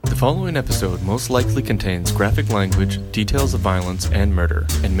following episode most likely contains graphic language, details of violence, and murder,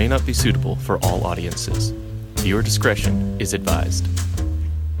 and may not be suitable for all audiences. Viewer discretion is advised.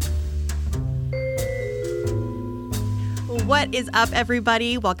 What is up,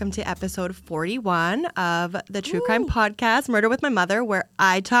 everybody? Welcome to episode 41 of the True Crime Podcast, Murder with My Mother, where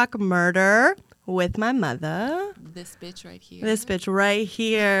I talk murder with my mother. This bitch right here. This bitch right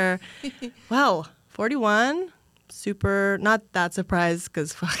here. Well, 41. Super, not that surprised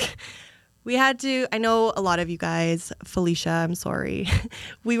because fuck. We had to, I know a lot of you guys, Felicia, I'm sorry.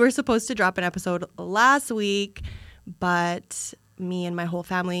 We were supposed to drop an episode last week, but me and my whole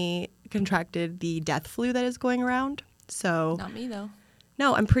family contracted the death flu that is going around. So Not me, though.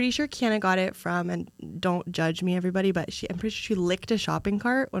 No, I'm pretty sure Kiana got it from, and don't judge me, everybody, but I'm pretty sure she licked a shopping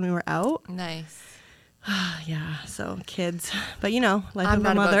cart when we were out. Nice. Yeah, so kids. But you know, life I'm of a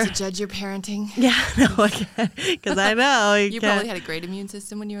not mother. about to judge your parenting. Yeah, no, because I know. You probably had a great immune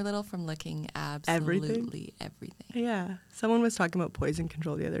system when you were little from licking absolutely everything. Yeah. Someone was talking about poison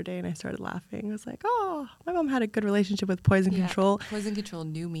control the other day, and I started laughing. I was like, oh, my mom had a good relationship with poison control. Poison control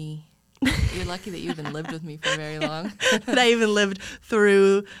knew me. You're lucky that you even lived with me for very long. That I even lived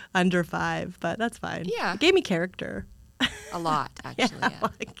through under 5, but that's fine. Yeah. It gave me character. A lot, actually. A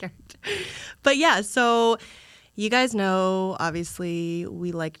lot of character. But yeah, so you guys know, obviously,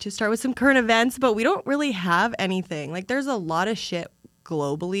 we like to start with some current events, but we don't really have anything. Like, there's a lot of shit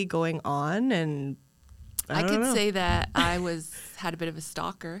globally going on, and I could know. say that I had a bit of a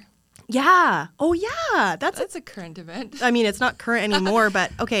stalker. Yeah. Oh, yeah. That's a current event. I mean, it's not current anymore, but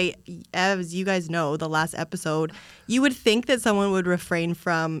okay, as you guys know, the last episode, you would think that someone would refrain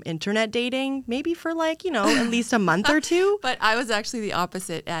from internet dating, maybe for like, you know, at least a month or two. But I was actually the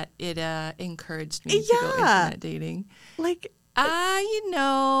opposite. It encouraged me to go internet dating. Like,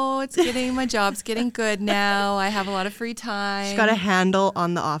 my job's getting good now. I have a lot of free time. she's got a handle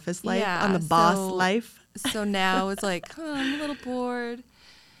on the office life, on the boss life. So now it's like, I'm a little bored.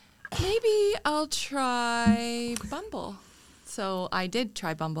 Maybe I'll try Bumble. So I did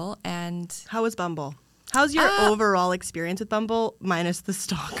try Bumble, and How was Bumble? How's your overall experience with Bumble minus the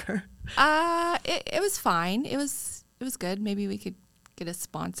stalker? it was fine. It was good. Maybe we could get a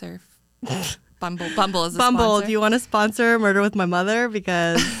sponsor. Bumble is a Bumble, sponsor. do you want to sponsor Murder with My Mother?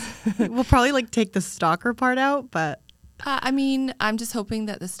 Because we'll probably like take the stalker part out, but I mean, I'm just hoping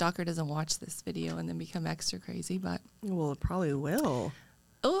that the stalker doesn't watch this video and then become extra crazy. But well, it probably will.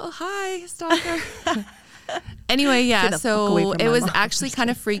 oh, hi, stalker. Anyway, yeah, so it was actually kind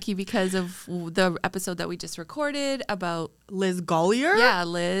of freaky because of the episode that we just recorded about Liz Gollier? Yeah,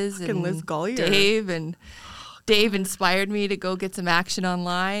 Liz Fucking and Liz Gollier. Dave. And Dave inspired me to go get some action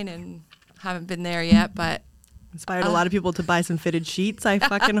online, and haven't been there yet, but Inspired a lot of people to buy some fitted sheets, I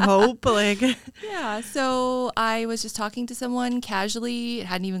fucking hope. Like, yeah, so I was just talking to someone casually. It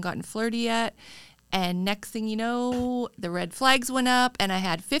hadn't even gotten flirty yet. And next thing you know, the red flags went up, and I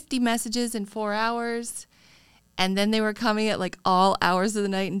had 50 messages in 4 hours. And then they were coming at like all hours of the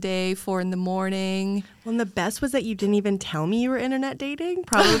night and day, 4 a.m. well, and the best was that you didn't even tell me you were internet dating,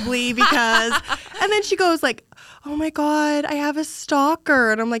 probably because, and then she goes like, oh my God, I have a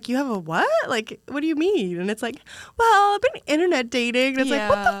stalker. And I'm like, you have a what? Like, what do you mean? And it's like, well, I've been internet dating. And it's like,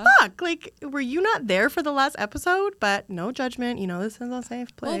 what the fuck? Like, were you not there for the last episode? But no judgment. You know, this is a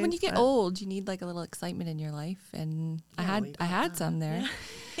safe place. Well, when you get old, you need like a little excitement in your life. And I had some there.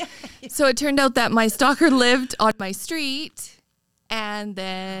 Yeah. So it turned out that my stalker lived on my street, and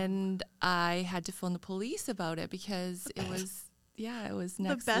then I had to phone the police about it because it was next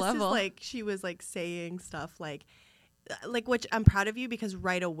level. The best is like she was like saying stuff like which I'm proud of you because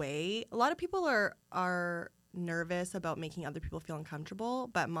right away a lot of people are nervous about making other people feel uncomfortable,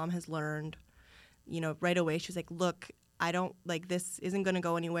 but Mom has learned, you know, right away. She's like, look, I don't like this isn't going to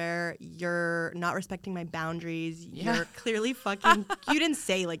go anywhere. You're not respecting my boundaries. Yeah. You're clearly fucking, you didn't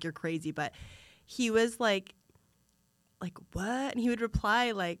say like you're crazy, but he was like, what? And he would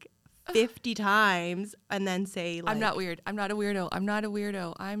reply like 50 times and then say like, I'm not weird. I'm not a weirdo. I'm not a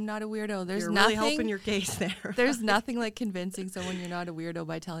weirdo. I'm not a weirdo. There's you're nothing, really helping your case there. There's nothing like convincing someone you're not a weirdo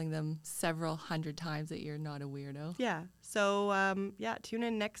by telling them several hundred times that you're not a weirdo. Yeah. So, tune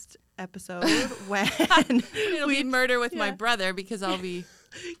in next episode when it'll be Murder with My Brother because I'll be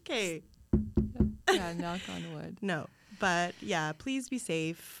okay. Yeah, knock on wood. No, but yeah, please be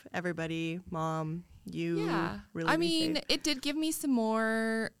safe, everybody. Mom, you really. I be mean, safe. it did give me some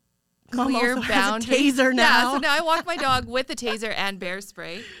more Mom clear also has a boundaries. taser now. Yeah, so now I walk my dog with a taser and bear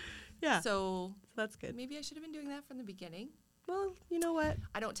spray. Yeah. So that's good. Maybe I should have been doing that from the beginning. Well, you know what?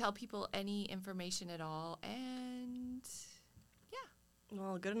 I don't tell people any information at all, and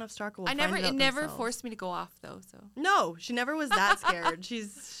Well, good enough stalker will It find out never themselves. forced me to go off though. So No, she never was that scared.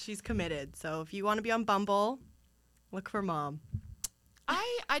 She's committed. So if you want to be on Bumble, look for Mom.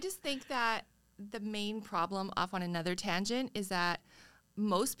 I just think that the main problem, off on another tangent, is that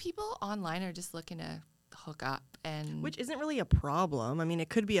most people online are just looking to hook up, and Which isn't really a problem. I mean, it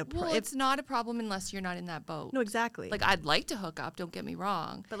could be a well, it's not a problem unless you're not in that boat. no, exactly. Like, I'd like to hook up, don't get me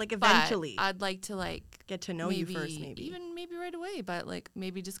wrong. but eventually, I'd like to get to know you first, maybe. Even maybe right away, but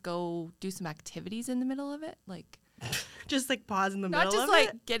maybe just go do some activities in the middle of it. Just pause in the Not middle just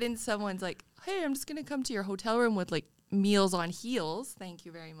of it. get in someone's hey, I'm just gonna come to your hotel room with meals on heels. Thank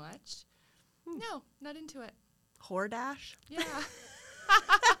you very much. No, not into it. Whore-dash? Yeah.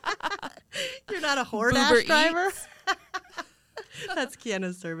 You're not a whore-dash Boober driver? Eats. That's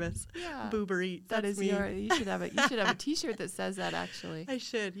Kiana's service. Yeah. Boober Eats. That That's is me. you should have a t-shirt that says that actually. I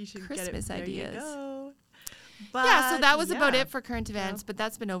should. You should Christmas get it. ideas. There you go. Yeah, so that was But, about yeah. it for current events, but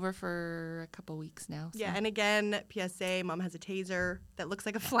that's been over for a couple weeks now. So. Yeah, and again, PSA, Mom has a taser that looks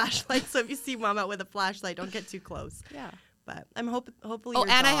like a flashlight. So if you see Mom out with a flashlight, don't get too close. Yeah. But I'm hopefully. Oh, your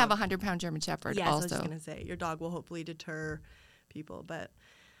and I dog- have a 100-pound German Shepherd Yeah, so I was also. just gonna say your dog will hopefully deter people. But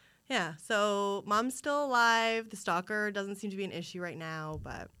yeah, so Mom's still alive. The stalker doesn't seem to be an issue right now.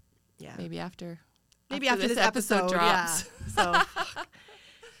 But yeah, Maybe after after this episode drops. Yeah. So,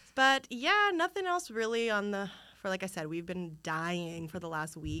 but yeah, nothing else really for like I said, we've been dying for the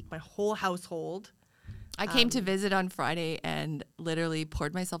last week. My whole household. I came to visit on Friday and literally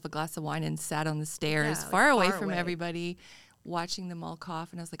poured myself a glass of wine and sat on the stairs Yeah, far away far from away. everybody, watching them all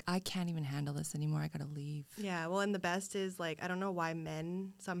cough. And I was like, I can't even handle this anymore. I got to leave. Yeah, well, and the best is I don't know why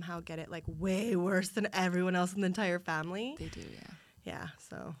men somehow get it way worse than everyone else in the entire family. They do, yeah. Yeah,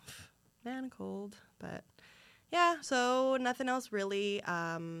 so man cold, but yeah, so nothing else really.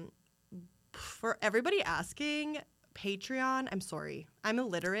 For everybody asking, Patreon, I'm sorry, I'm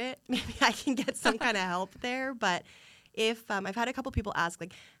illiterate. Maybe I can get some kind of help there, but if I've had a couple people ask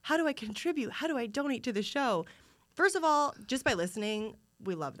how do I contribute? How do I donate to the show? First of all, just by listening,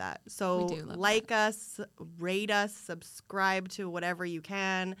 we love that. So We do love us, rate us, subscribe to whatever you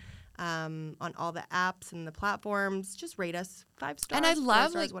can. On all the apps and the platforms, just rate us 5 stars. And I 4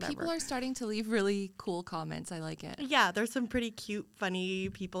 love, stars, whatever. people are starting to leave really cool comments. I like it. Yeah, there's some pretty cute, funny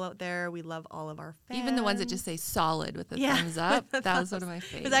people out there. We love all of our fans. Even the ones that just say solid with a Yeah, thumbs up. with the That was one thumbs. of my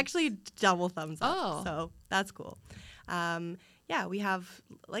favorites. It's actually double thumbs up. Oh. So that's cool. Yeah, we have,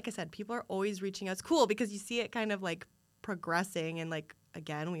 like I said, people are always reaching out. It's cool because you see it kind of progressing and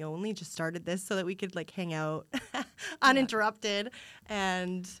again, we only just started this so that we could hang out uninterrupted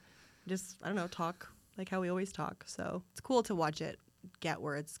and just, I don't know, talk how we always talk. So it's cool to watch it get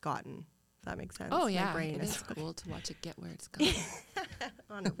where it's gotten. If that makes sense. Oh, My yeah. brain It is is cool to watch it get where it's going.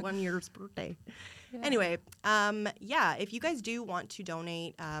 on 1 year's birthday. Anyway, yeah, if you guys do want to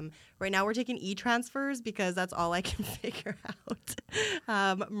donate, right now we're taking e-transfers because that's all I can figure out.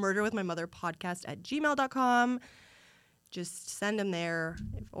 murderwithmymotherpodcast@gmail.com. Just send them there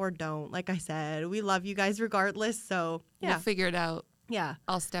or don't. Like I said, we love you guys regardless. So yeah, We'll figure it out. yeah,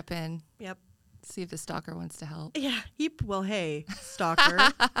 I'll step in, yep. see if the stalker wants to help. Yeah, well, hey,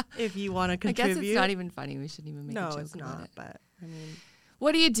 stalker, if you want to I contribute. guess it's not even funny. We shouldn't even make a no, joke it's about not. it. But I mean,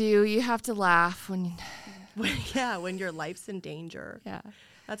 What do? You have to laugh when when your life's in danger. yeah.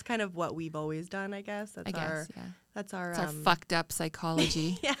 That's kind of what we've always done, I guess. That's I guess, our yeah. that's our It's our fucked up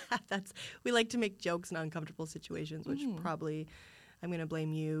psychology. yeah, we like to make jokes in uncomfortable situations, which Mm. probably I'm going to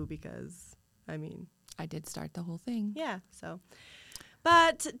blame you because I mean, I did start the whole thing. yeah, so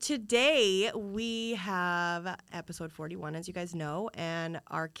but today we have episode 41, as you guys know, and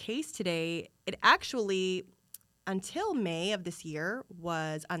our case today, it actually until May of this year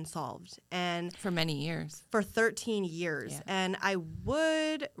was unsolved. And For many years. for 13 years. Yeah. And I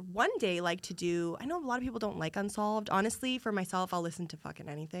would one day like to do, I know a lot of people don't like Unsolved. Honestly, for myself, I'll listen to fucking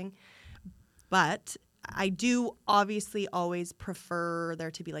anything. But I do obviously always prefer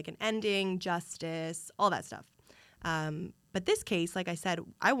there to be an ending, justice, all that stuff. But this case, like I said,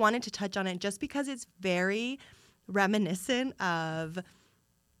 I wanted to touch on it just because it's very reminiscent of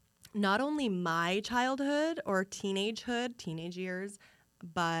not only my childhood or teenage years,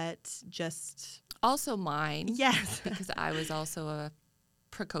 but just Also mine. yes, Because I was also a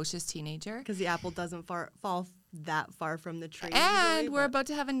precocious teenager. because the apple doesn't fall that far from the tree. And usually, we're but- about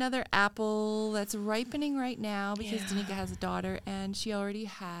to have another apple that's ripening right now because Yeah. Danica has a daughter and she already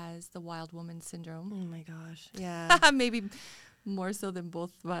has the wild woman syndrome. Oh my gosh, yeah. Maybe more so than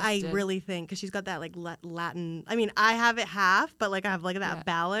both of us. I did. really think because she's got that Latin. I mean, I have it half, but I have that Yeah.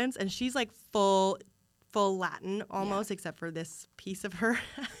 balance, and she's full Latin almost, except for this piece of her.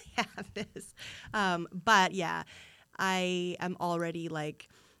 I have this, but yeah, I am already like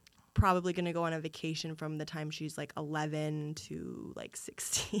probably going to go on a vacation from the time she's like 11 to like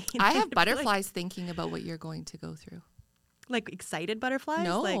 16. I have butterflies thinking about what you're going to go through. Like excited butterflies?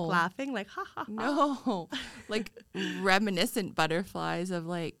 No. Like laughing? Like, ha, ha, ha. No, like reminiscent butterflies of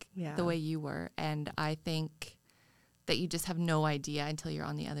like Yeah. the way you were. And I think that you just have no idea until you're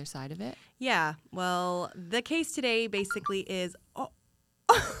on the other side of it. Yeah. Well, the case today basically is,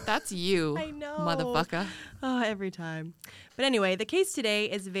 That's you, I know. motherfucker. oh, every time. But anyway, the case today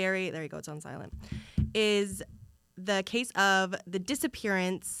is there you go, it's on silent, is the case of the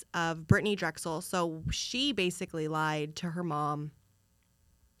disappearance of Brittany Drexel. So she basically lied to her mom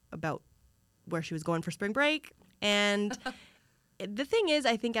about where she was going for spring break. And the thing is,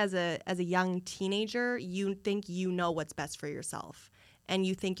 I think as a young teenager, you think you know what's best for yourself. And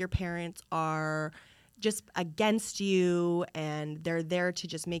you think your parents are just against you and they're there to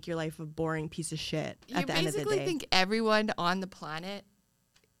just make your life a boring piece of shit at the end of the day. You basically think everyone on the planet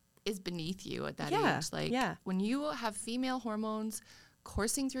is beneath you at that Yeah, age. Like yeah. when you have female hormones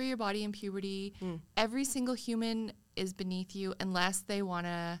coursing through your body in puberty, every single human is beneath you unless they want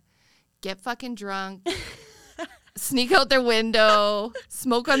to get fucking drunk, sneak out their window,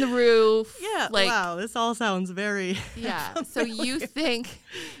 smoke on the roof. Yeah, like, wow, this all sounds very... Yeah. So you think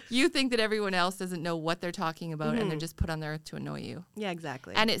that everyone else doesn't know what they're talking about and they're just put on the earth to annoy you. Yeah,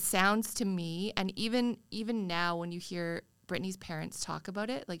 exactly. And it sounds to me, and even now when you hear Brittany's parents talk about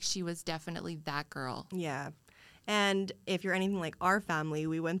it, like she was definitely that girl. Yeah. And if you're anything like our family,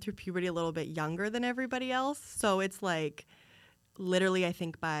 we went through puberty a little bit younger than everybody else. So it's like literally, I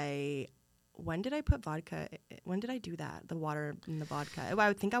think by... When did I put vodka? When did I do that? The water in the vodka. I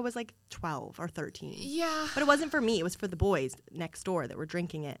would think I was like 12 or 13. Yeah. But it wasn't for me. It was for the boys next door that were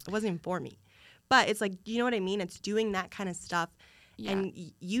drinking it. It wasn't even for me. But it's like, you know what I mean? It's doing that kind of stuff. Yeah. And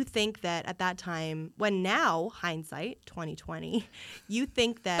you think that at that time, when now, hindsight, 2020, you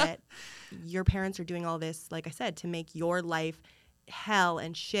think that your parents are doing all this, like I said, to make your life hell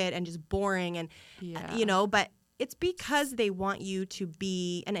and shit and just boring and, Yeah. you know, but it's because they want you to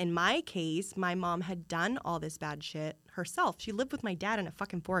be, and in my case, my mom had done all this bad shit herself. She lived with my dad in a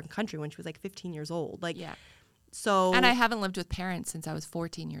fucking foreign country when she was like 15 years old. Like, Yeah. so. And I haven't lived with parents since I was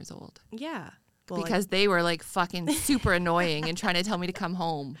 14 years old. Yeah. Well, Because they were like fucking super annoying and trying to tell me to come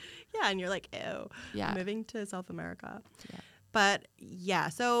home. yeah, and you're like, ew, Yeah. moving to South America. Yeah. But yeah,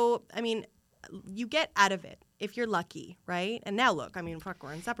 so, I mean, you get out of it if you're lucky, right? And now look, I mean, fuck,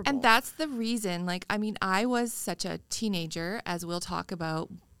 we're inseparable. And that's the reason, like, I mean, I was such a teenager, as we'll talk about,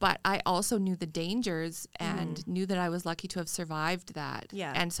 but I also knew the dangers and knew that I was lucky to have survived that.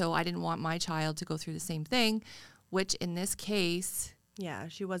 Yeah. And so I didn't want my child to go through the same thing, which in this case, Yeah,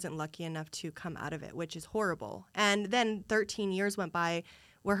 she wasn't lucky enough to come out of it, which is horrible. And then 13 years went by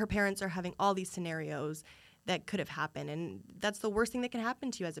where her parents are having all these scenarios that could have happened. And that's the worst thing that can happen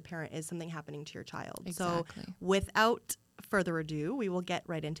to you as a parent is something happening to your child. Exactly. So without further ado, we will get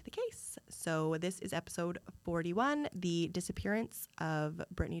right into the case. So this is episode 41, The Disappearance of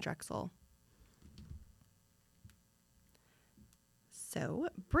Brittany Drexel. So,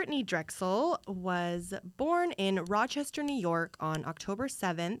 Brittany Drexel was born in Rochester, New York on October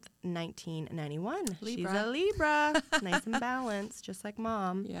 7th, 1991. She's Libra. a Libra. Nice and balanced, just like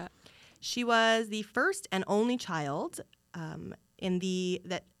mom. yeah. She was the first and only child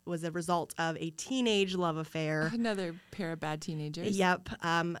that was a result of a teenage love affair. Another pair of bad teenagers. Yep,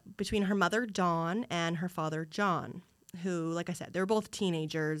 between her mother, Dawn, and her father, John, who, like I said, they're both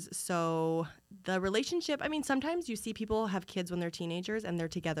teenagers. So the relationship, I mean, sometimes you see people have kids when they're teenagers and they're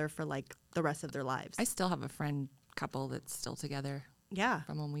together for like the rest of their lives. I still have a friend couple that's still together Yeah.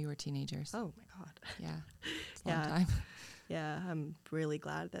 from when we were teenagers. Oh, my God. Yeah. It's a long Yeah. time. Yeah, I'm really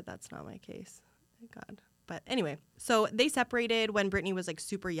glad that that's not my case. Thank God. But anyway, so they separated when Brittany was like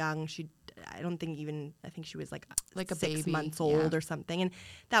super young. I think she was like Like a 6 baby, months old yeah. or something. And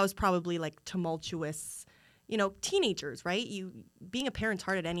that was probably like tumultuous, you know, teenagers, right? Being a parent's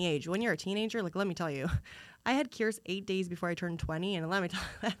hard at any age. When you're a teenager, like, let me tell you, I had Kier's 8 days before I turned 20. And let me tell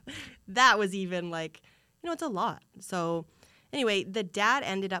you, that was even like, you know, it's a lot. So anyway, the dad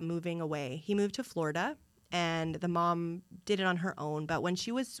ended up moving away. He moved to Florida. And the mom did it on her own. But when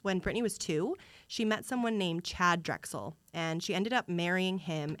Brittany was 2, she met someone named Chad Drexel. And she ended up marrying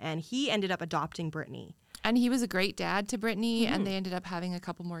him. And he ended up adopting Brittany. And he was a great dad to Brittany, and they ended up having a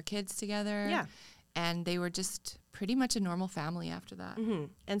couple more kids together. Yeah. And they were just pretty much a normal family after that.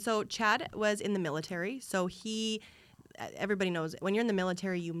 And so Chad was in the military. So everybody knows when you're in the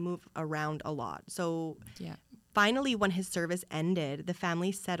military, you move around a lot. So Yeah. finally, when his service ended, the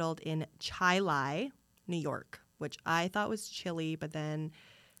family settled in Chi-Lai, New York, which I thought was chilly, but then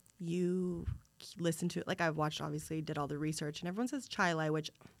you listened to it. Like I've watched, obviously, did all the research, and everyone says Chilai,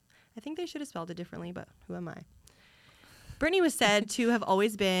 which I think they should have spelled it differently, but who am I? Brittany was said to have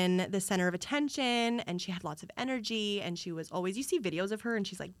always been the center of attention, and she had lots of energy, and she was always, you see videos of her, and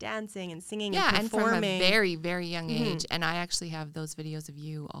she's like dancing and singing and performing. And from a very, very young age. And I actually have those videos of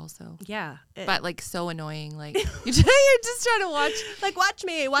you also. Yeah. But like so annoying. Like you're just trying to watch. Like, watch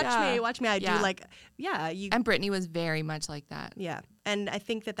me. I do like, And Brittany was very much like that. Yeah. And I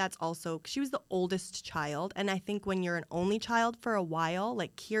think that that's also, she was the oldest child. And I think when you're an only child for a while,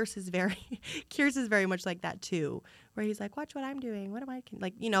 like Kierce is very much like that too, where he's like, watch what I'm doing. What am I,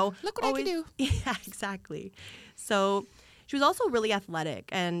 like, you know. Look what I can do. Yeah, exactly. So she was also really athletic,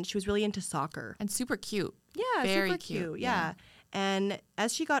 and she was really into soccer. And super cute. Yeah, very super cute. Yeah. And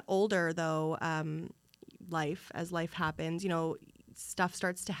as she got older, though, as life happens, you know, stuff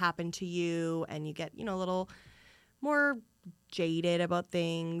starts to happen to you, and you get, you know, a little more jaded about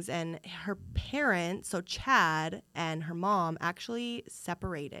things. And her parents, so Chad and her mom, actually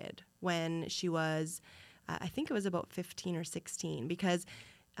separated when she was, I think it was about 15 or 16, because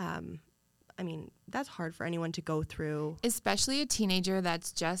I mean, that's hard for anyone to go through. Especially a teenager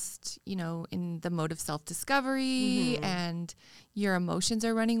that's just, you know, in the mode of self-discovery and your emotions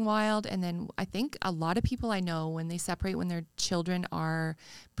are running wild. And then I think a lot of people I know, when they separate when their children are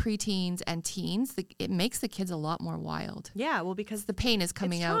preteens and teens, it makes the kids a lot more wild. Yeah, well, because the pain is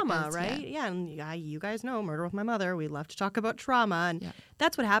coming out. Trauma, right? Yeah, and you guys know Murder with My Mother. We love to talk about trauma, and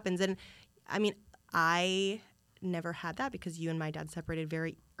that's what happens. And I mean, I never had that because you and my dad separated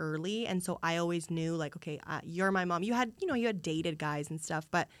very early, and so I always knew, like, okay, you're my mom. You had dated guys and stuff,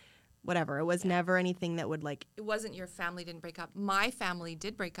 but whatever. It was never anything that would, like, it wasn't your family didn't break up. My family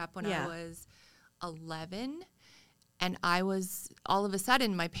did break up when I was 11, and I was, all of a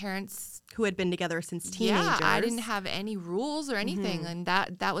sudden, my parents, who had been together since teenagers. Yeah, I didn't have any rules or anything, and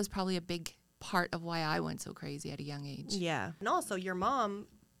that was probably a big part of why I went so crazy at a young age. Yeah, and also your mom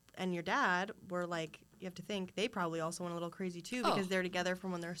and your dad were like, you have to think they probably also went a little crazy too, because they're together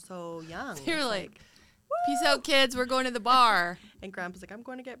from when they're so young. They're like, peace out, kids. We're going to the bar. And Grandpa's like, I'm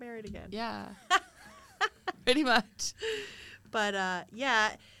going to get married again. Yeah, pretty much. But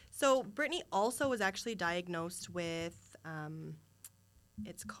yeah, so Brittany also was actually diagnosed with,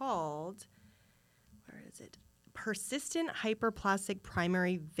 it's called, where is it? Persistent hyperplastic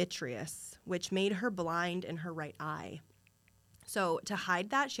primary vitreous, which made her blind in her right eye. So to hide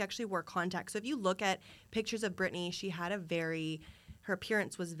that, she actually wore contacts. So if you look at pictures of Brittany, she had her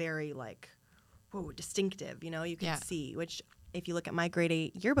appearance was very, like, whoa, distinctive, you know, you can see, which if you look at my grade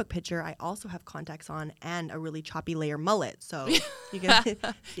 8 yearbook picture, I also have contacts on and a really choppy layer mullet. So you can see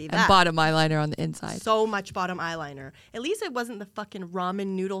that. And bottom eyeliner on the inside. So much bottom eyeliner. At least it wasn't the fucking ramen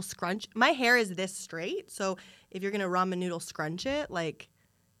noodle scrunch. My hair is this straight. So if you're going to ramen noodle scrunch it, like,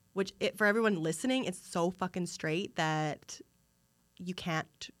 for everyone listening, it's so fucking straight that you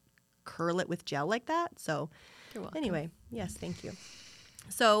can't curl it with gel like that. So You're welcome. Anyway, yes, thank you.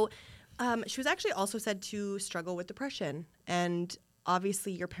 So she was actually also said to struggle with depression. And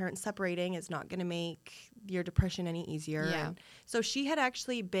obviously your parents separating is not going to make your depression any easier. Yeah. And so she had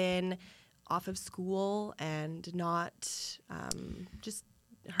actually been off of school and not just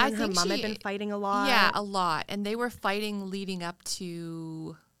her and her mom had been fighting a lot. Yeah, a lot. And they were fighting leading up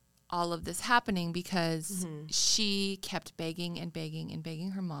to all of this happening because she kept begging and begging and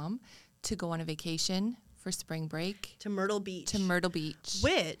begging her mom to go on a vacation for spring break. To Myrtle Beach.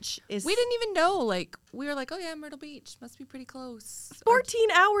 Which is... We didn't even know. Like, we were like, oh yeah, Myrtle Beach must be pretty close.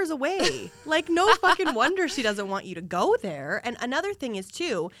 14 hours away. Like, no fucking wonder she doesn't want you to go there. And another thing is,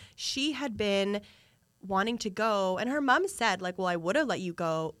 too, she had been wanting to go, and her mom said, like, well, I would let you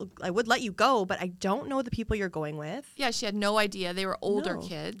go, but I don't know the people you're going with. Yeah, she had no idea. They were older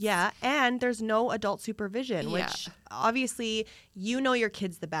kids. Yeah, and there's no adult supervision, which obviously you know your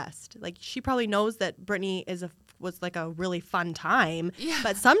kids the best. Like, she probably knows that Brittany was like a really fun time,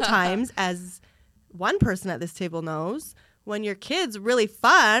 but sometimes, as one person at this table knows, when your kid's really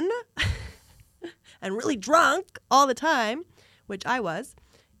fun and really drunk all the time, which I was,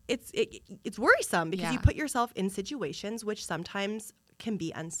 it's worrisome because you put yourself in situations which sometimes can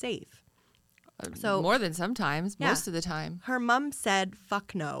be unsafe. So more than sometimes, most of the time. Her mom said,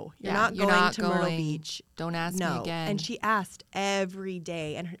 "Fuck no, you're not going to Myrtle Beach. Don't ask me again." And she asked every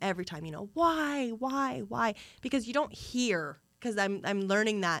day and every time, why? Because you don't hear. Because I'm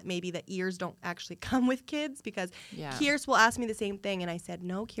learning that maybe the ears don't actually come with kids, because Kierce will ask me the same thing, and I said,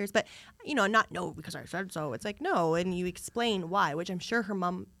 no, Kierce, but, not no because I said so. It's like, no, and you explain why, which I'm sure her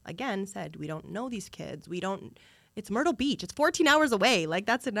mom, again, said, we don't know these kids. We don't, it's Myrtle Beach. It's 14 hours away. Like,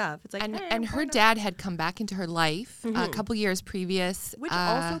 that's enough. It's like, and her dad had come back into her life a couple years previous. Which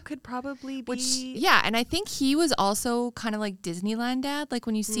also could probably be. Yeah, and I think he was also kind of like Disneyland dad. Like,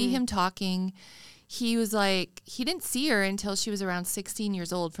 when you see him talking, he was like, he didn't see her until she was around 16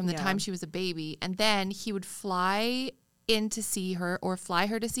 years old from the time she was a baby. And then he would fly in to see her or fly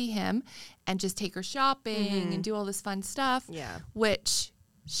her to see him and just take her shopping and do all this fun stuff. Yeah. Which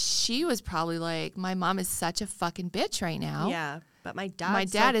she was probably like, my mom is such a fucking bitch right now. Yeah. But my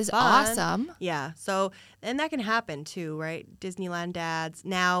dad is fun. awesome. Yeah. So, and that can happen too, right? Disneyland dads,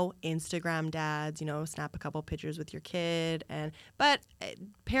 now Instagram dads, snap a couple pictures with your kid. But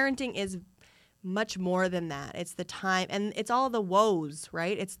parenting is much more than that. It's the time, and it's all the woes,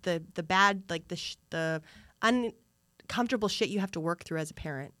 right? It's the bad, like the uncomfortable shit you have to work through as a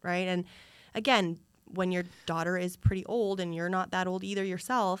parent, right? And again, when your daughter is pretty old and you're not that old either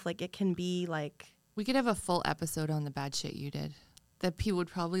yourself, like, it can be like... We could have a full episode on the bad shit you did. That would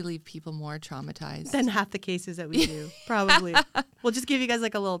probably leave people more traumatized than half the cases that we do. Probably. We'll just give you guys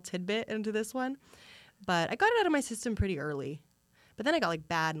like a little tidbit into this one. But I got it out of my system pretty early. But then I got like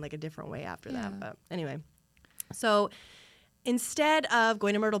bad in like a different way after that. But anyway. So instead of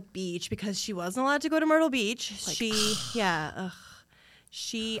going to Myrtle Beach, because she wasn't allowed to go to Myrtle Beach,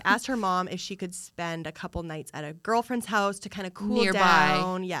 she asked her mom if she could spend a couple nights at a girlfriend's house to kind of cool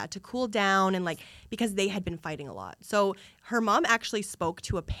down. Yeah, to cool down and like, because they had been fighting a lot. So her mom actually spoke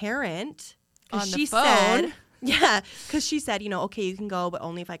to a parent on the phone. Because she said, okay, you can go, but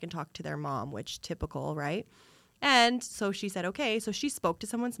only if I can talk to their mom, which typical, right? And so she said, okay. So she spoke to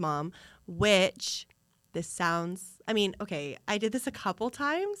someone's mom, which this sounds, okay, I did this a couple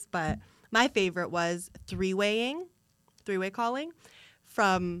times, but my favorite was three-way calling.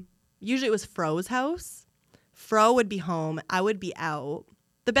 Usually it was Fro's house. Fro would be home. I would be out.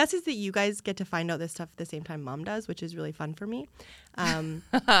 The best is that you guys get to find out this stuff at the same time Mom does, which is really fun for me.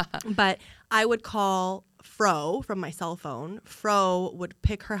 But I would call Fro from my cell phone. Fro would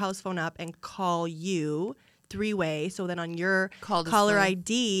pick her house phone up and call you three-way. So then on your caller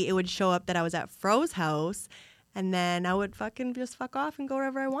ID, it would show up that I was at Fro's house. And then I would fucking just fuck off and go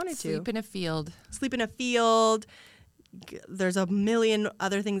wherever I wanted to. Sleep in a field. There's a million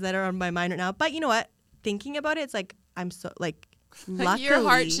other things that are on my mind right now. But you know what? Thinking about it, it's like, I'm so, like, luckily. Your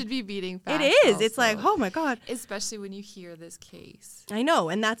heart should be beating fast. It is. Also. It's like, oh my God. Especially when you hear this case. I know.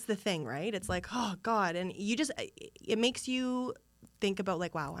 And that's the thing, right? It's like, oh God. And it makes you think about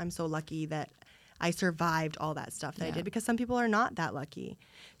like, wow, I'm so lucky that I survived all that stuff that I did, because some people are not that lucky.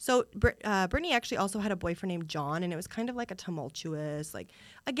 So Brittany actually also had a boyfriend named John, and it was kind of like a tumultuous, like,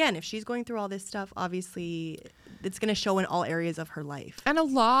 again, if she's going through all this stuff, obviously it's going to show in all areas of her life. And a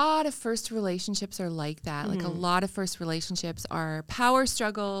lot of first relationships are like that. Like a lot of first relationships are power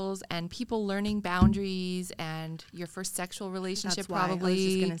struggles and people learning boundaries, and your first sexual relationship probably. I was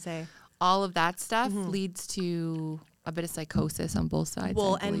just going to say. All of that stuff leads to a bit of psychosis on both sides.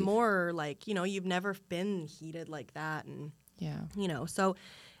 Well, and more like, you've never been heated like that. And, so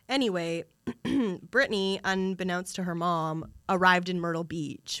anyway, Brittany, unbeknownst to her mom, arrived in Myrtle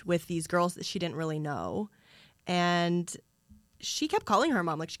Beach with these girls that she didn't really know. And she kept calling her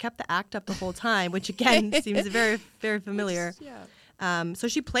mom. Like, she kept the act up the whole time, which again seems very, very familiar. So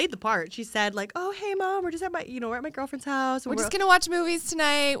she played the part. She said like, oh, hey mom, we're just at we're at my girlfriend's house. We're just going to watch movies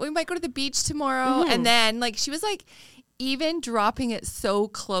tonight. We might go to the beach tomorrow. And then like, she was like, even dropping it so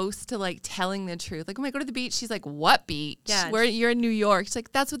close to like telling the truth. Like, when I go to the beach, she's like, what beach? Yeah. You're in New York. She's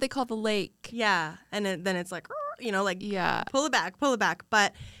like, that's what they call the lake. Yeah. And then it's like, pull it back.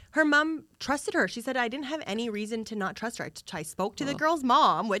 But her mom trusted her. She said, I didn't have any reason to not trust her. I spoke to the girl's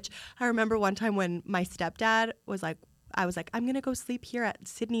mom, which I remember one time when my stepdad was like, I was like, I'm going to go sleep here at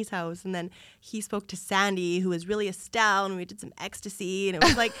Sydney's house. And then he spoke to Sandy, who was really Estelle, and we did some ecstasy. And it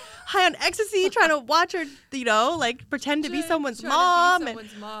was like high on ecstasy, trying to watch her, like pretend to be someone's mom.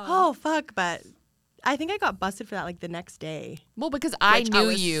 Oh, fuck. But I think I got busted for that like the next day. Well, because I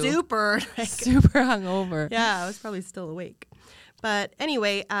knew you. Super hungover. Yeah, I was probably still awake. But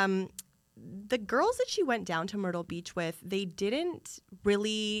anyway, the girls that she went down to Myrtle Beach with, they didn't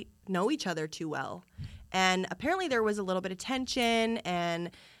really know each other too well. And apparently there was a little bit of tension,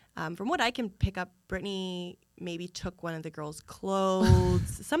 and from what I can pick up, Brittany maybe took one of the girls'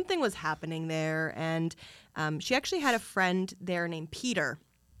 clothes. Something was happening there, and she actually had a friend there named Peter.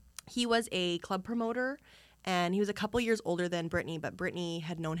 He was a club promoter, and he was a couple years older than Brittany, but Brittany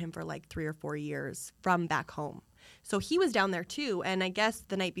had known him for like 3 or 4 years from back home. So he was down there too, and I guess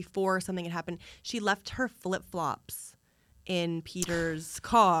the night before something had happened, she left her flip-flops in Peter's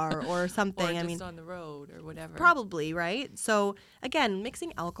car or something. Or I just mean, on the road or whatever. probably, right? So again,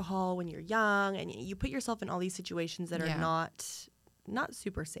 mixing alcohol when you're young and you put yourself in all these situations that are Yeah. not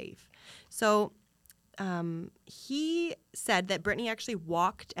super safe. So he said that Brittany actually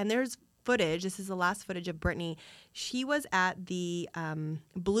walked, and there's footage. This is the last footage of Brittany. She was at the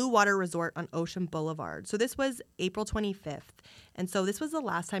Blue Water Resort on Ocean Boulevard. So this was April 25th. And so this was the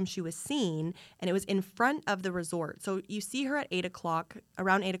last time she was seen, and it was in front of the resort. So you see her at 8 o'clock,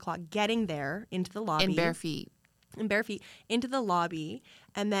 around 8 o'clock, getting there into the lobby. In bare feet. In bare feet into the lobby,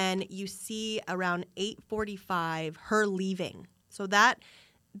 and then you see around 8:45 her leaving. So that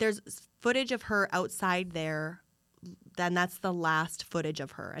there's footage of her outside there. Then that's the last footage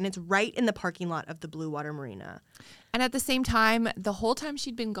of her, and it's right in the parking lot of the Blue Water Marina. And at the same time, the whole time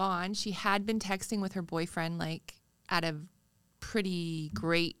she'd been gone, she had been texting with her boyfriend like at a pretty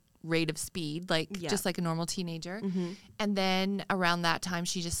great rate of speed, like Yeah. just like a normal teenager. Mm-hmm. And then around that time,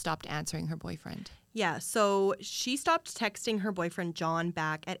 she just stopped answering her boyfriend. Yeah, so she stopped texting her boyfriend John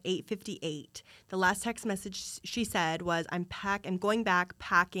back at 8:58. The last text message she said was, I'm going back,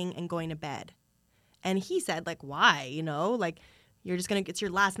 packing, and going to bed. And he said, like, why? You know, like, you're just going to, it's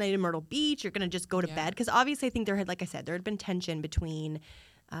your last night in Myrtle Beach. You're going to just go to Yeah. bed. Because obviously, I think like I said, there had been tension between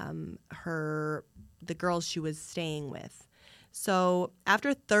the girls she was staying with. So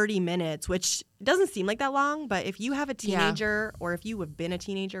after 30 minutes, which doesn't seem like that long, but if you have a teenager or if you have been a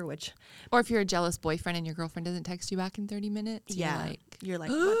teenager, which Or if you're a jealous boyfriend and your girlfriend doesn't text you back in 30 minutes, you're like,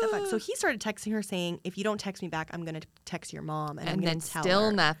 what the fuck? So he started texting her saying, if you don't text me back, I'm going to text your mom. And I'm and gonna then tell still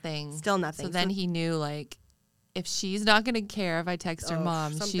her. nothing. Still nothing. So then he knew, like, if she's not going to care if I text her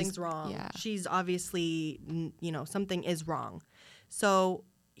mom, something's she's wrong. Yeah. She's obviously, something is wrong. So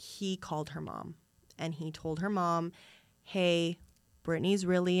he called her mom and he told her mom, hey, Brittany's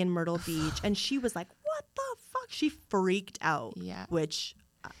really in Myrtle Beach. And she was like, what the fuck? She freaked out. Yeah. Which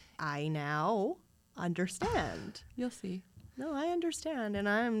I now understand. You'll see. No, I understand. And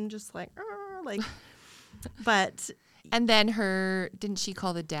I'm just like, but And then didn't she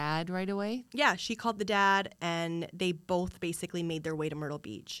call the dad right away? yeah, she called the dad and they both basically made their way to Myrtle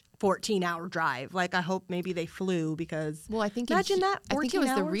Beach. 14-hour drive. Like, I hope maybe they flew because Well, I think imagine that. I think it was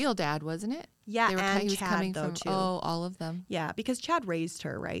 14 the hours? real dad, wasn't it? Yeah, They were and he was Chad, coming though, from too. all of them. Yeah, because Chad raised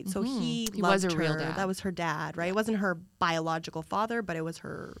her, right? So he He loved was a real her. dad. That was her dad, right? It wasn't her biological father, but it was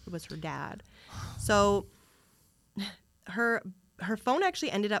her dad. So her phone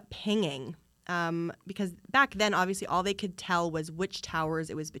actually ended up pinging because back then, obviously, all they could tell was which towers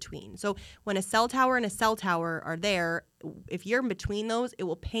it was between. So when a cell tower and a cell tower are there, if you're in between those, it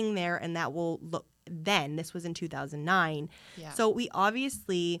will ping there, and that will look. Then this was in 2009. Yeah. So we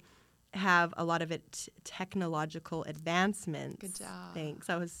obviously have a lot of technological advancements. Good job. Thanks.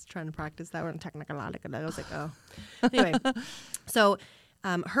 I was trying to practice that one technological. I was like, oh. Anyway, so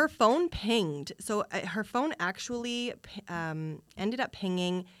her phone pinged. So her phone actually ended up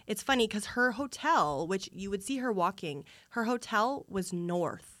pinging. It's funny because her hotel, which you would see her walking, her hotel was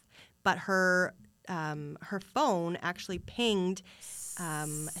north, but her phone actually pinged. I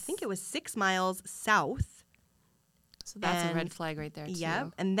think it was 6 miles south. So that's a And- red flag right there, too. Yeah.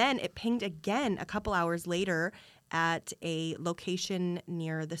 And then it pinged again a couple hours later at a location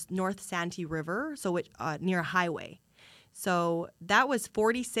near the North Santee River, so near a highway. So that was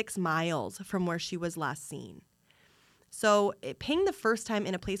 46 miles from where she was last seen. So it pinged the first time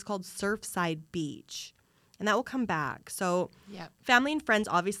in a place called Surfside Beach, and that will come back. So Yep. family and friends,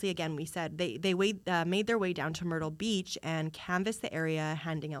 obviously, again, we said they made their way down to Myrtle Beach and canvassed the area,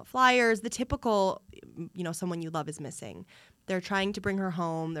 handing out flyers. The typical, someone you love is missing. They're trying to bring her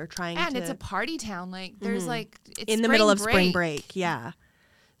home. They're trying And to it's a party town. Like, there's it's in the middle of spring break. Yeah.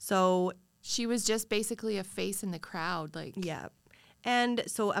 So She was just basically a face in the crowd. Like, yeah. And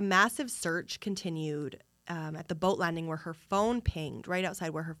so a massive search continued at the boat landing where her phone pinged, right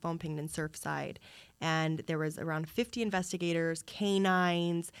outside where her phone pinged in Surfside. And there was around 50 investigators,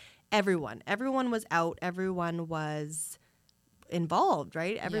 canines, everyone. Everyone was out. Everyone was involved,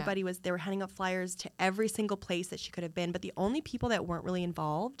 right? Everybody they were handing out flyers to every single place that she could have been. But the only people that weren't really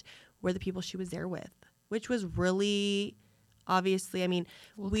involved were the people she was there with, which was really... Obviously, I mean,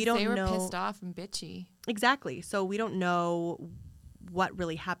 we don't know. They were pissed off and bitchy. Exactly. So we don't know what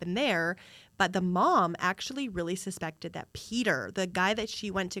really happened there. But the mom actually really suspected that Peter, the guy that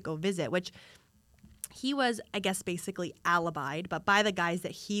she went to go visit, which he was, I guess, basically alibied, but by the guys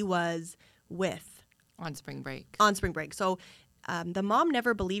that he was with On spring break. on spring break. So the mom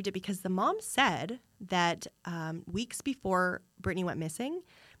never believed it because the mom said that weeks before Brittany went missing,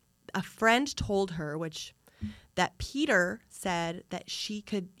 a friend told her, that Peter said that he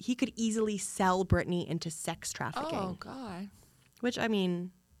could easily sell Brittany into sex trafficking. Oh, God. Which, I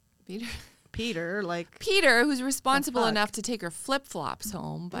mean, Peter, like... Peter, who's responsible enough to take her flip-flops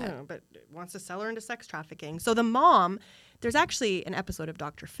home, but wants to sell her into sex trafficking. So the mom, there's actually an episode of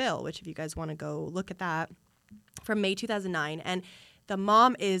Dr. Phil, which if you guys want to go look at that, from May 2009. And the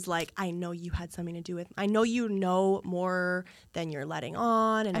mom is like, I know you had something to do with, I know you know more than you're letting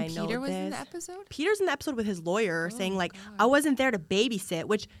on. And I know Peter was this. in the episode? Peter's in the episode with his lawyer saying like, I wasn't there to babysit,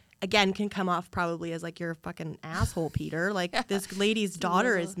 which again can come off probably as like, you're a fucking asshole, Peter. Like this lady's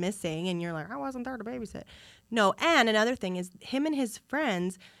daughter is missing and you're like, I wasn't there to babysit. No. And another thing is him and his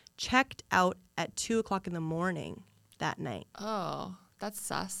friends checked out at 2:00 in the morning that night. Oh, that's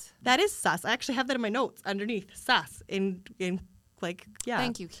sus. That is sus. I actually have that in my notes underneath. Sus. In like, yeah.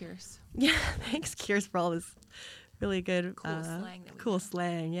 Thank you, Kiers. Yeah. Thanks, Kiers, for all this really good, Cool slang that we cool have.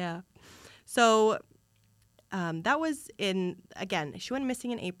 slang. Yeah. So that was again, she went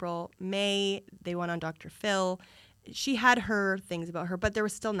missing in April. May, they went on Dr. Phil. She had her things about her, but there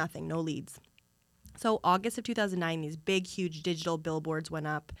was still nothing, no leads. So August of 2009, these big, huge digital billboards went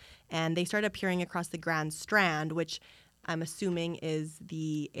up, and they started appearing across the Grand Strand, which I'm assuming is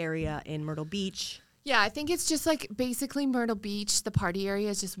the area in Myrtle Beach. Yeah, I think it's just like basically Myrtle Beach. The party area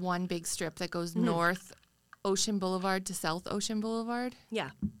is just one big strip that goes north Ocean Boulevard to South Ocean Boulevard. Yeah.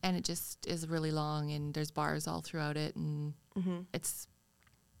 And it just is really long, and there's bars all throughout it, and it's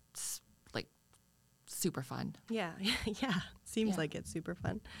like super fun. Yeah. Yeah. Seems Yeah. like it's super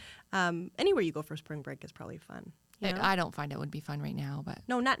fun. Anywhere you go for spring break is probably fun. You know? I don't find it would be fun right now, but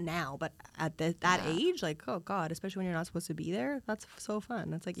No, not now, but at that age, like, oh God, especially when you're not supposed to be there, that's so fun.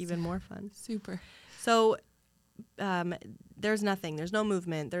 That's like even more fun. super. So there's nothing. There's no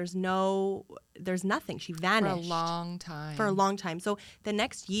movement. There's nothing. She vanished. For a long time. So the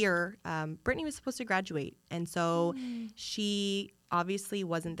next year, Brittany was supposed to graduate. And so she obviously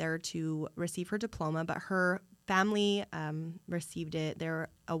wasn't there to receive her diploma, but her family received it. They were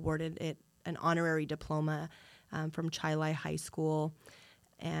awarded it an honorary diploma from Chilai High School.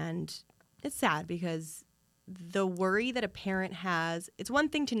 And it's sad because the worry that a parent has, it's one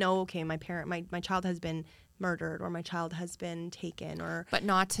thing to know, okay, my child has been murdered or my child has been taken, or but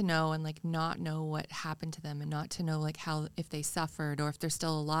not to know and like not know what happened to them, and not to know like how, if they suffered or if they're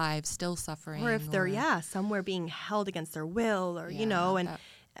still alive, still suffering, or if they're somewhere being held against their will, or you know. And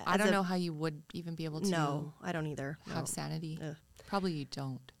I don't know how you would even be able to. No, I don't either. Have sanity. Probably you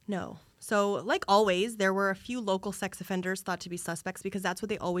don't. No. So like always, there were a few local sex offenders thought to be suspects because that's what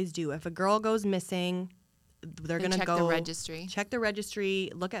they always do. If a girl goes missing, they're going to check go the registry. Check the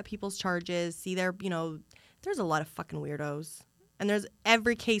registry, look at people's charges, see their, there's a lot of fucking weirdos. And there's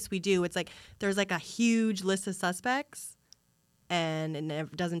every case we do, it's like there's like a huge list of suspects, and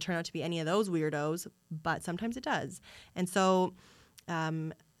it doesn't turn out to be any of those weirdos, but sometimes it does. And so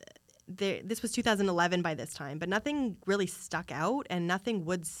this was 2011 by this time, but nothing really stuck out and nothing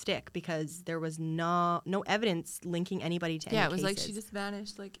would stick because there was no evidence linking anybody to any cases. Yeah, it was like she just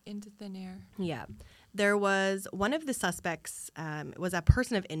vanished like into thin air. Yeah. There was one of the suspects was a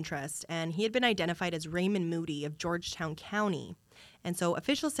person of interest, and he had been identified as Raymond Moody of Georgetown County. And so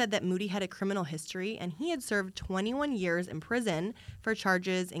officials said that Moody had a criminal history, and he had served 21 years in prison for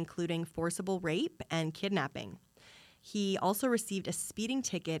charges including forcible rape and kidnapping. He also received a speeding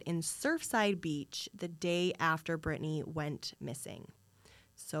ticket in Surfside Beach the day after Brittany went missing.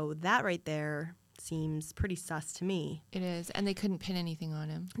 So that right there seems pretty sus to me. It is. And they couldn't pin anything on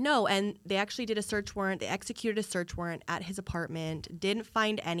him. No, and they actually did a search warrant. They executed a search warrant at his apartment, didn't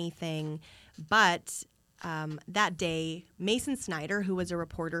find anything. But that day, Mason Snyder, who was a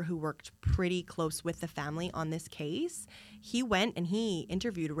reporter who worked pretty close with the family on this case, he went and he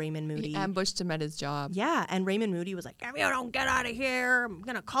interviewed Raymond Moody. He ambushed him at his job. Yeah, and Raymond Moody was like, if you don't get out of here, I'm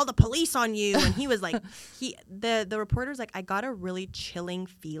going to call the police on you. And he was like, the reporter's like, I got a really chilling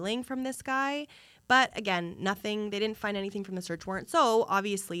feeling from this guy. But again, nothing, they didn't find anything from the search warrant. So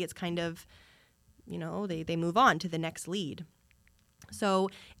obviously it's kind of, they move on to the next lead. So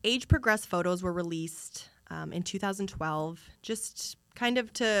age progressed photos were released in 2012, just kind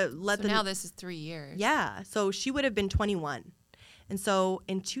of to let So them. now this is 3 years. Yeah. So she would have been 21. And so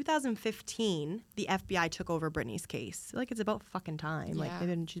in 2015, the FBI took over Brittany's case. Like, it's about fucking time. Yeah.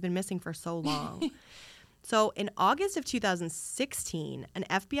 Like, she's been missing for so long. So in August of 2016, an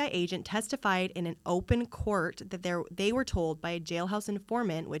FBI agent testified in an open court that they were told by a jailhouse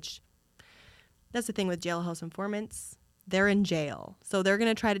informant, which that's the thing with jailhouse informants. They're in jail. So they're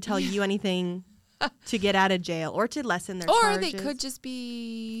going to try to tell you anything to get out of jail or to lessen their charges. Or they could just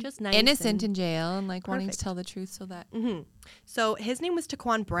be Just nice innocent and in jail and like wanting to perfect. tell the truth so that. So his name was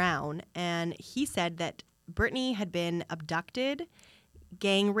Taquan Brown, and he said that Brittany had been abducted,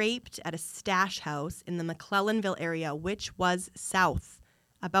 gang raped at a stash house in the McClellanville area, which was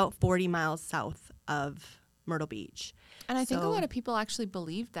about 40 miles south of Myrtle Beach. And I think a So- lot of people actually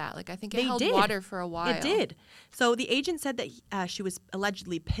believed that. Like, I think it They held did. water for a while. It did. So the agent said that she was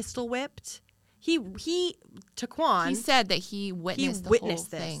allegedly pistol whipped. Taquan, He said that he witnessed the whole this.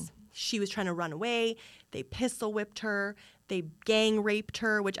 thing. She was trying to run away. They pistol whipped her. They gang raped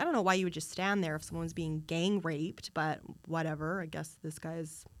her, which I don't know why you would just stand there if someone's being gang raped, but whatever. I guess this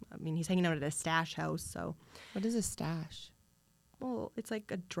guy's, he's hanging out at a stash house, so. What is a stash? Well, it's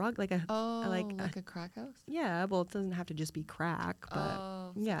like a drug, like a, Oh, like a crack house? yeah, well, it doesn't have to just be crack, but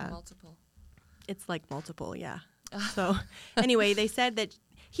Oh, it's yeah. like multiple. It's like multiple, yeah. So anyway, he said that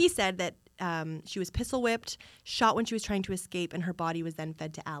she was pistol whipped, shot when she was trying to escape, and her body was then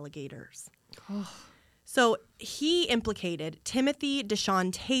fed to alligators. So he implicated Timothy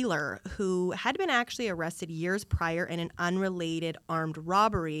Deshaun Taylor, who had been actually arrested years prior in an unrelated armed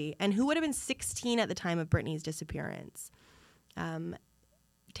robbery and who would have been 16 at the time of Brittany's disappearance.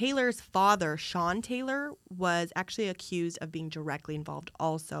 Taylor's father, Sean Taylor, was actually accused of being directly involved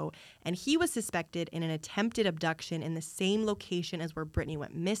also, and he was suspected in an attempted abduction in the same location as where Brittany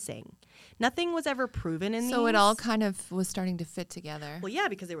went missing. Nothing was ever proven in these. So it all kind of was starting to fit together. Well, yeah,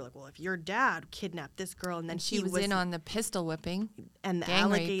 because they were like, well, if your dad kidnapped this girl and then And she was in on the pistol whipping. and the gang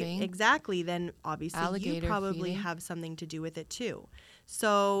alligator, raping. exactly, then obviously you Alligator probably feeding. have something to do with it too.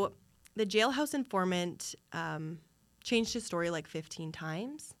 So the jailhouse informant changed his story like 15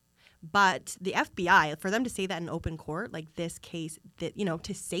 times. But the FBI, for them to say that in open court, like this case, that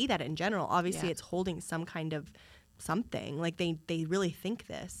to say that in general, obviously Yeah. it's holding some kind of something. Like they really think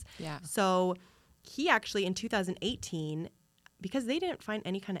this. Yeah. So he actually in 2018, because they didn't find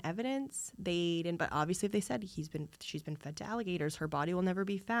any kind of evidence, they didn't. But obviously, if they said she's been fed to alligators, her body will never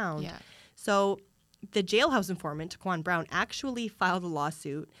be found. Yeah. So the jailhouse informant, Taquan Brown, actually filed a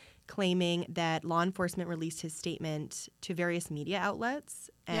lawsuit claiming that law enforcement released his statement to various media outlets.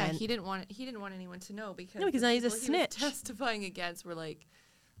 Yeah, And he didn't want anyone to know because No, because the now he's a people he snitch. was testifying against were like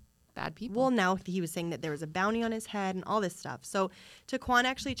bad people. Well, now he was saying that there was a bounty on his head and all this stuff. So Taquan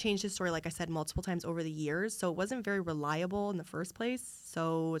actually changed his story, like I said, multiple times over the years. So it wasn't very reliable in the first place.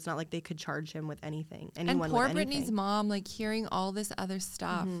 So it's not like they could charge him with anything. and Anyone poor with Brittany's anything. mom, like hearing all this other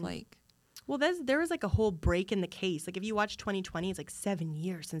stuff, like Well, there was like a whole break in the case. Like if you watch 2020, it's like 7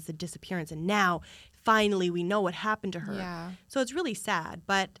 years since the disappearance, and now finally we know what happened to her. Yeah. So it's really sad.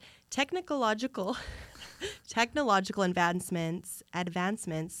 But technological advancements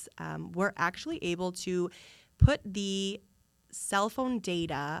were actually able to put the cell phone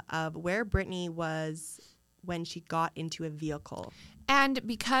data of where Brittany was when she got into a vehicle. and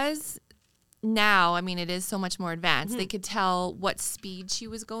because now, I mean, it is so much more advanced. Mm-hmm. They could tell what speed she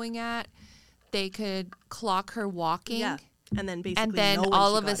was going at. They could clock her walking. And then basically And then know when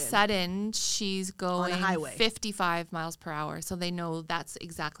all she of a got in. sudden, she's going highway. 55 miles per hour. So they know that's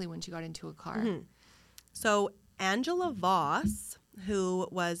exactly when she got into a car. Mm-hmm. So Angela Voss, who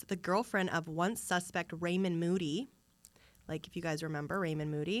was the girlfriend of once suspect Raymond Moody, like if you guys remember Raymond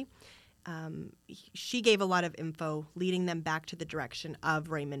Moody, she gave a lot of info leading them back to the direction of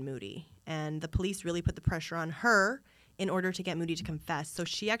Raymond Moody. And the police really put the pressure on her in order to get Moody to confess. So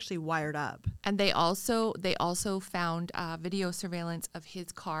she actually wired up. And they also found video surveillance of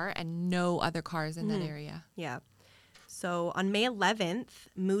his car and no other cars in that area. Yeah. So on May 11th,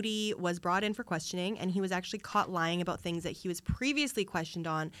 Moody was brought in for questioning, and he was actually caught lying about things that he was previously questioned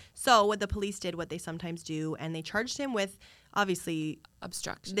on. So what the police did, what they sometimes do, and they charged him with, obviously,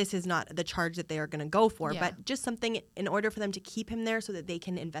 Obstruction. this is not the charge that they are going to go for, Yeah. but just something in order for them to keep him there so that they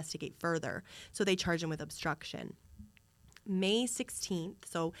can investigate further. So they charge him with obstruction. May 16th,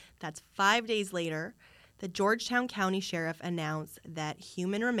 so that's 5 days later, the Georgetown County Sheriff announced that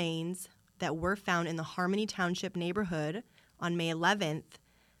human remains that were found in the Harmony Township neighborhood on May 11th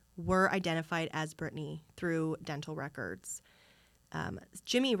were identified as Brittany through dental records.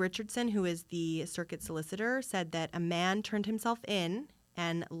 Jimmy Richardson, who is the circuit solicitor, said that a man turned himself in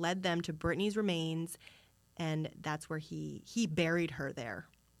and led them to Brittany's remains, and that's where he buried her there.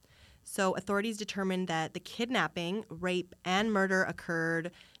 So authorities determined that the kidnapping, rape, and murder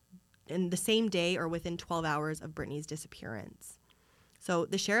occurred in the same day or within 12 hours of Brittany's disappearance. So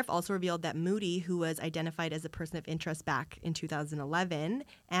the sheriff also revealed that Moody, who was identified as a person of interest back in 2011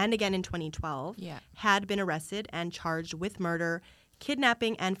 and again in 2012, had been arrested and charged with murder,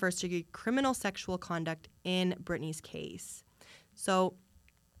 kidnapping, and first-degree criminal sexual conduct in Brittany's case. So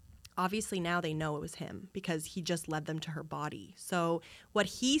obviously now they know it was him because he just led them to her body. So what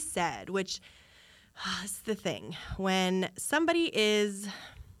he said, which is the thing, when somebody is,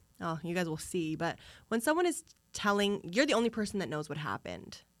 oh, you guys will see, but when someone is telling, you're the only person that knows what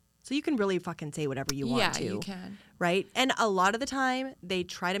happened. So you can really fucking say whatever you want to. Yeah, you can. Right? And a lot of the time, they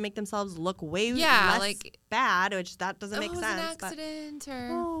try to make themselves look way Yeah, less like, bad, which that doesn't make it was sense. an accident or...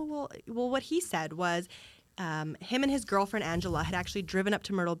 Oh, well, what he said was him and his girlfriend, Angela, had actually driven up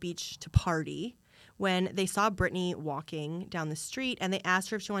to Myrtle Beach to party when they saw Brittany walking down the street, and they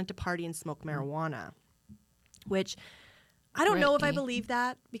asked her if she wanted to party and smoke marijuana, which... I don't know if I believe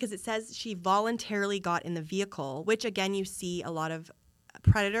that, because it says she voluntarily got in the vehicle, which, again, you see a lot of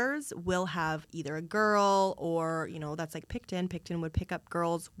predators will have either a girl or, you know, that's like Picton. Picton would pick up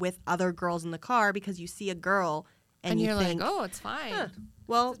girls with other girls in the car because you see a girl and you you're think, like, oh, it's fine.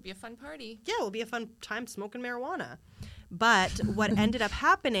 Well, It'll be a fun party. yeah, it'll be a fun time smoking marijuana. But what ended up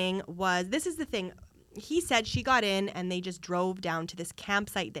happening was, this is the thing. He said she got in and they just drove down to this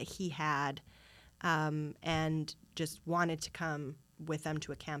campsite that he had and just wanted to come with them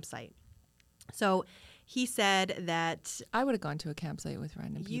to a campsite. So he said that I would have gone to a campsite with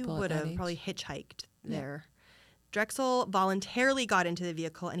random you people. would at that have age. probably hitchhiked there. Drexel voluntarily got into the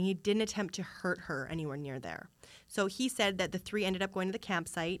vehicle and he didn't attempt to hurt her anywhere near there. So he said that the three ended up going to the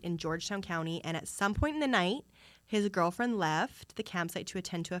campsite in Georgetown County, and at some point in the night, his girlfriend left the campsite to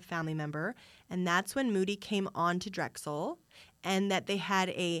attend to a family member, and that's when Moody came on to Drexel, and that they had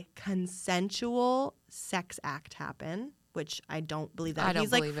a consensual sex act happen, which I don't believe that. I don't He's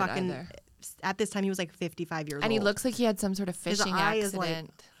believe it like fucking either. At this time he was like 55 years old. And he looks like he had some sort of His fishing eye is like-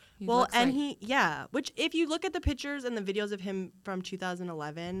 accident. He Well, looks and like- which if you look at the pictures and the videos of him from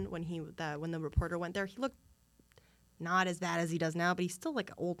 2011 when the reporter went there, he looked not as bad as he does now, but he's still like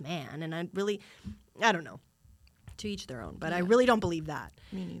an old man. And I don't know, to each their own, but I Yeah. really don't believe that.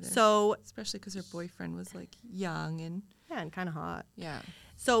 Me neither. So Especially because her boyfriend was like young and yeah, and kind of hot. yeah.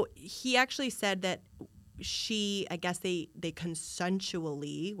 So he actually said that I guess they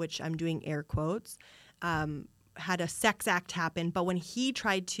consensually, which I'm doing air quotes, had a sex act happen. But when he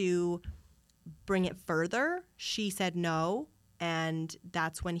tried to bring it further, she said no. And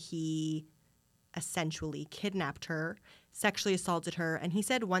that's when he essentially kidnapped her, sexually assaulted her. And he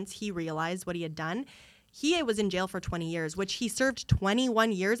said once he realized what he had done, he was in jail for 20 years, which he served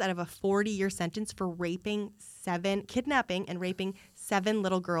 21 years out of a 40-year sentence for kidnapping and raping 7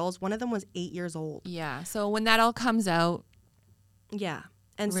 little girls. One of them was 8 years old. Yeah. So when that all comes out, Yeah.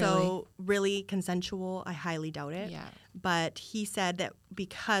 And so really consensual, I highly doubt it. yeah. But he said that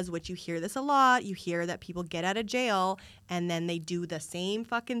because, which you hear this a lot, you hear that people get out of jail and then they do the same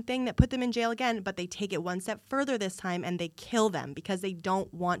fucking thing that put them in jail again, but they take it one step further this time and they kill them because they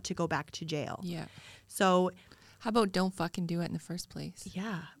don't want to go back to jail. Yeah. So How about don't fucking do it in the first place?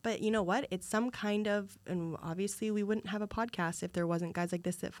 yeah, but you know what? It's some kind of, and obviously we wouldn't have a podcast if there wasn't guys like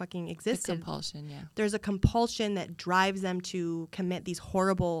this that fucking The existed. compulsion, yeah. There's a compulsion that drives them to commit these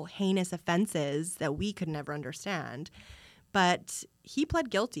horrible, heinous offenses that we could never understand. But he pled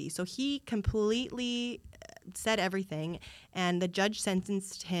guilty, so he completely said everything, and the judge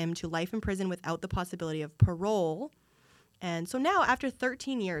sentenced him to life in prison without the possibility of parole. And so now, after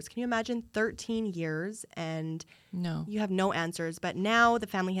 13 years, can you imagine 13 years and No. you have no answers? But now the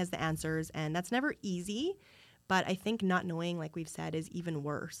family has the answers, and that's never easy. But I think not knowing, like we've said, is even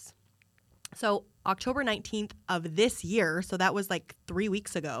worse. So October 19th of this year, so that was like 3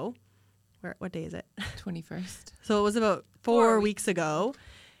 weeks ago. What day is it? 21st. So it was about 4 weeks ago.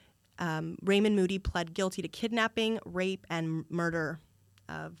 Raymond Moody pled guilty to kidnapping, rape, and murder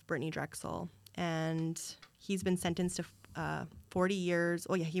of Brittany Drexel. And he's been sentenced to 40 years.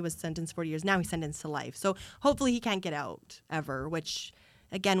 Oh, yeah, he was sentenced 40 years. Now he's sentenced to life. So hopefully he can't get out ever, which,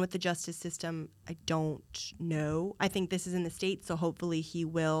 again, with the justice system, I don't know. I think this is in the States, so hopefully he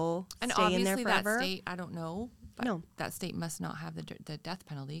will And stay in there obviously forever. that state, I don't know. But No. that state must not have the death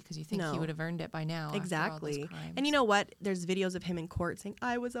penalty because you think No. he would have earned it by now. after all those Exactly. crimes. And you know what? There's videos of him in court saying,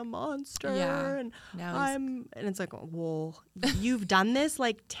 I was a monster. Yeah. And Now he's- and it's like, well, you've done this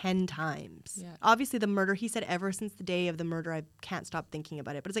like 10 times. Yeah. Obviously, the murder, he said, ever since the day of the murder, I can't stop thinking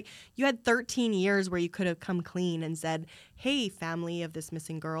about it. But it's like, you had 13 years where you could have come clean and said, hey, family of this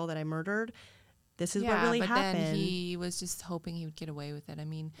missing girl that I murdered, this is what really but happened. then he was just hoping he would get away with it. I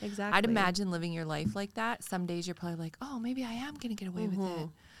mean, Exactly. I'd imagine living your life like that. Some days you're probably like, oh, maybe I am going to get away with it.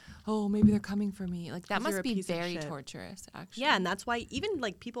 Oh, maybe they're coming for me. Like, that 'Cause you're must a be piece of very shit. torturous, actually. Yeah, and that's why even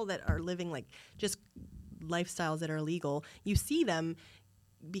like people that are living like just lifestyles that are illegal, you see them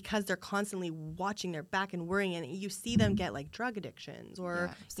because they're constantly watching their back and worrying, and you see them get like drug addictions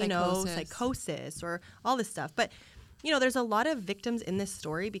or psychosis or all this stuff. But there's a lot of victims in this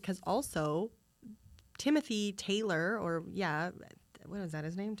story because also Timothy Taylor, what is that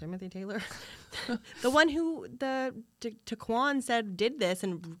his name? Timothy Taylor? The one who Taquan said did this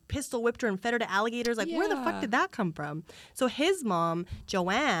and pistol whipped her and fed her to alligators. Like, where the fuck did that come from? So his mom,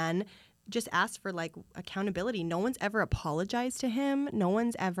 Joanne, just asked for like accountability. No one's ever apologized to him. No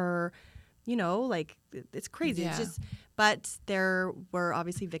one's ever, like, it's crazy. It's just, but there were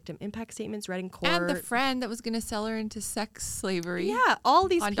obviously victim impact statements read in court. And the friend that was going to sell her into sex slavery. Yeah, all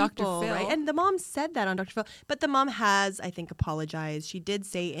these on people, Dr. Phil. right? And the mom said that on Dr. Phil. But the mom has, I think, apologized. She did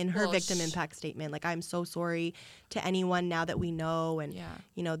say in her victim impact statement, like, I'm so sorry to anyone now that we know. And,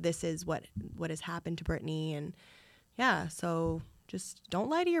 this is what has happened to Brittany. And, so just don't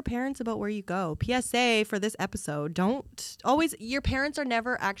lie to your parents about where you go. PSA for this episode, your parents are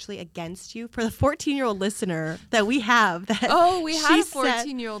never actually against you. For the 14-year-old listener that we have. We had a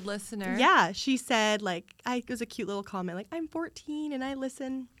 14-year-old listener. Yeah, she said, like, it was a cute little comment, like, I'm 14 and I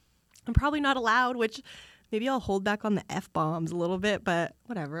listen. I'm probably not allowed, which maybe I'll hold back on the F-bombs a little bit, but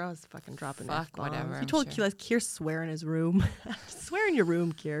whatever. I was fucking dropping F-bombs. Whatever. He told Kier swear in his room. Swear in your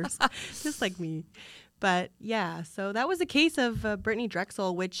room, Kier. Just like me. But yeah, so that was the case of Brittany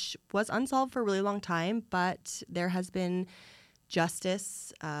Drexel, which was unsolved for a really long time, but there has been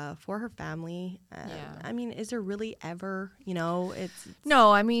justice for her family. I mean, is there really ever, it's...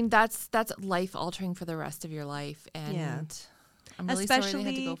 No, I mean, that's life altering for the rest of your life. And I'm really sorry they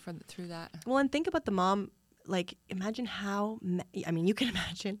had to go through that. Well, and think about the mom. Like, imagine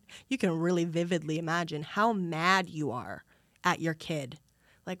you can really vividly imagine how mad you are at your kid.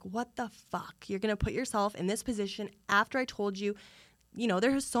 Like, what the fuck? You're going to put yourself in this position after I told you,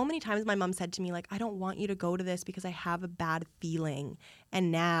 there are so many times my mom said to me, like, I don't want you to go to this because I have a bad feeling.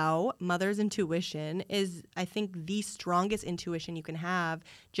 And now mother's intuition is, I think, the strongest intuition you can have,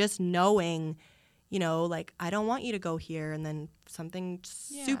 just knowing, like, I don't want you to go here. And then something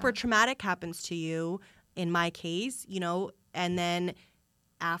super traumatic happens to you, in my case, and then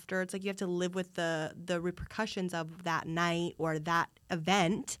after, it's like you have to live with the repercussions of that night or that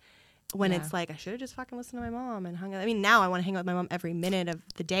event when it's like, I should have just fucking listened to my mom and hung out. I mean, now I want to hang out with my mom every minute of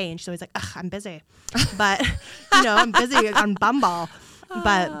the day, and she's always like, ugh, I'm busy. But, I'm busy on Bumble.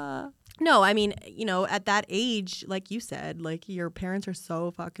 But no, I mean, at that age, like you said, like, your parents are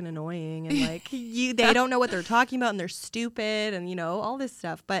so fucking annoying, and like they don't know what they're talking about, and they're stupid, and all this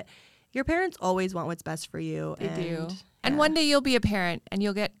stuff. But your parents always want what's best for you. They do. And one day you'll be a parent and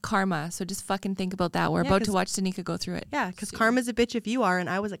you'll get karma. So just fucking think about that. We're about to watch Danica go through it. Yeah, because karma's a bitch if you are, and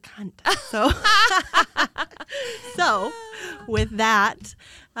I was a cunt. So, so with that,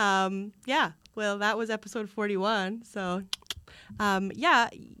 well, that was episode 41. So,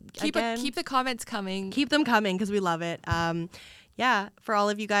 keep the comments coming. Keep them coming because we love it. For all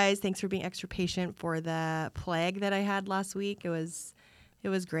of you guys, thanks for being extra patient for the plague that I had last week. It was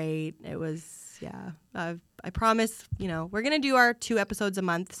great. It was, I promise, we're going to do our 2 episodes a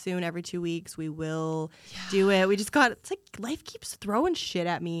month soon, every 2 weeks. We will do it. We just it's like life keeps throwing shit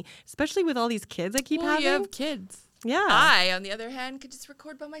at me, especially with all these kids I keep having. You have kids. Yeah. I, on the other hand, could just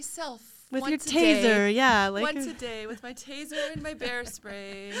record by myself. With your taser, like once a day with my taser and my bear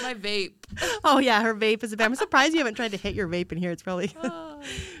spray and my vape. Oh yeah, her vape is a vape. I'm surprised you haven't tried to hit your vape in here. It's probably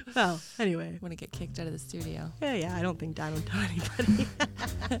well, anyway. Want to get kicked out of the studio. Yeah, I don't think Dad would tell anybody.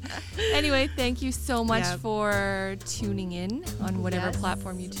 Anyway, thank you so much for tuning in on whatever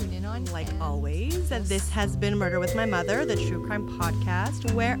platform you tune in on. Like always, this has been Murder with My Mother, the true crime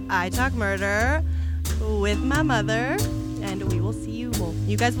podcast where I talk murder with my mother. And we will see you.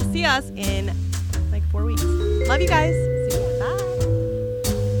 You guys will see us in like 4 weeks. Love you guys.